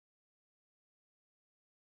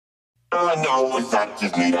All I know is that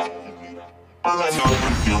just need her. All I know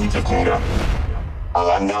is you just need her.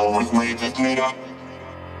 All I know is we just need her.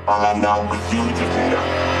 All I know is you just need her.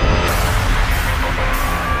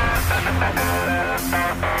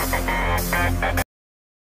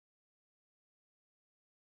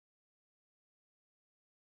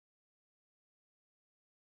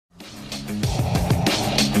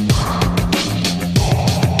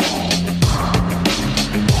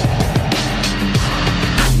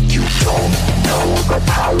 You don't know the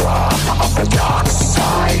power of the dark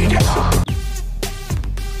side.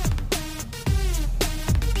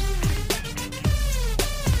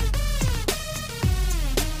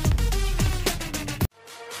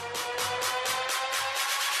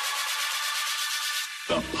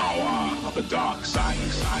 The power of the dark side.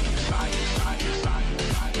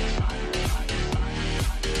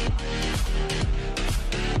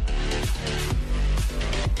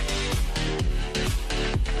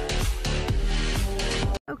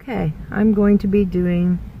 Okay, I'm going to be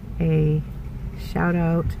doing a shout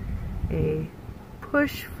out, a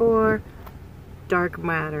push for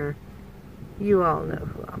DarkMatter. You all know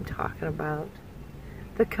who I'm talking about.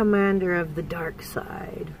 The commander of the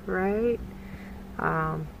Darkside, right?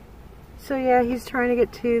 So yeah, he's trying to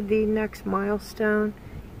get to the next milestone,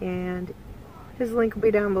 and his link will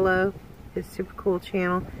be down below. His super cool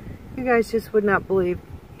channel. You guys just would not believe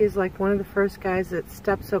he's like one of the first guys that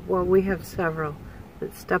steps up. Well, we have several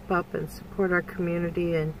that step up and support our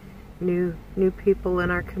community and new people in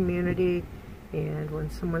our community. And when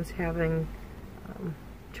someone's having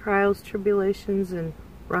trials, tribulations, and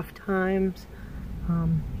rough times,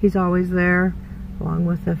 he's always there, along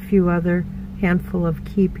with a few other handful of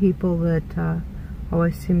key people that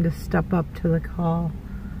always seem to step up to the call.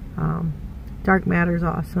 DarkMatter's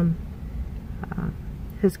awesome.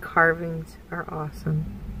 His carvings are awesome.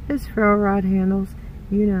 His ferro rod handles,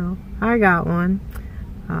 you know, I got one.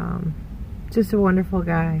 Just a wonderful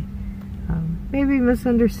guy. Maybe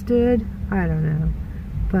misunderstood, I don't know.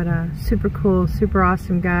 But super cool, super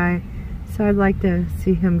awesome guy. So I'd like to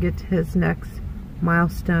see him get to his next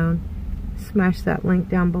milestone. Smash that link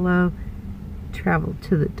down below. Travel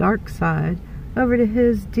to the dark side, over to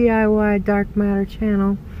his DIY DarkMatter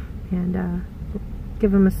channel, and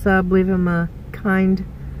give him a sub, leave him a kind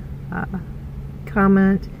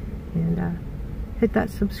comment, and hit that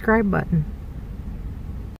subscribe button.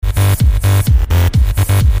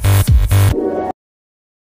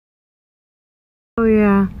 Oh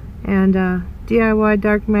yeah, and DIY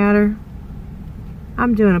DarkMatter,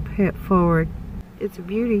 I'm doing a pay it forward. It's a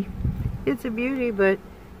beauty. It's a beauty, but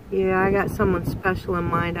yeah, I got someone special in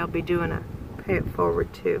mind. I'll be doing a pay it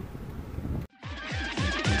forward too.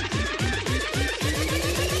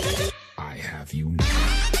 I have you.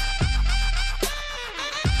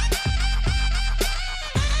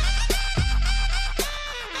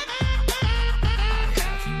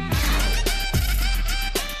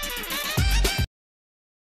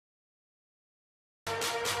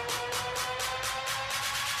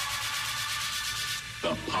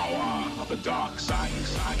 The power of the dark side.